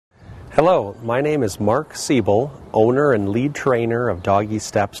Hello, my name is Mark Siebel, owner and lead trainer of Doggy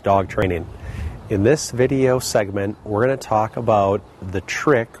Steps Dog Training. In this video segment, we're going to talk about the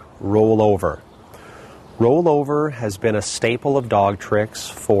trick rollover. Rollover has been a staple of dog tricks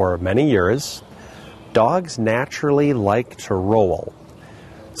for many years. Dogs naturally like to roll.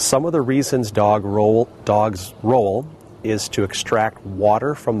 Some of the reasons dogs roll is to extract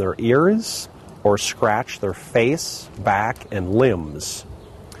water from their ears or scratch their face, back, and limbs.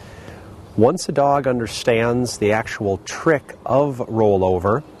 Once a dog understands the actual trick of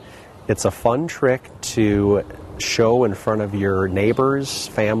rollover, it's a fun trick to show in front of your neighbors,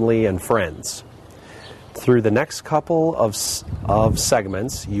 family, and friends. Through the next couple of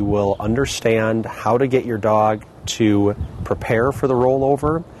segments, you will understand how to get your dog to prepare for the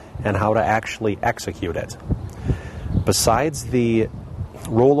rollover and how to actually execute it. Besides the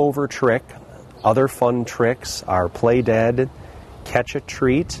rollover trick, other fun tricks are play dead, catch a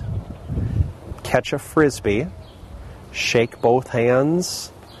treat, catch a frisbee, shake both hands,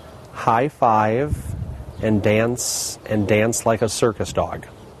 high five, and dance like a circus dog.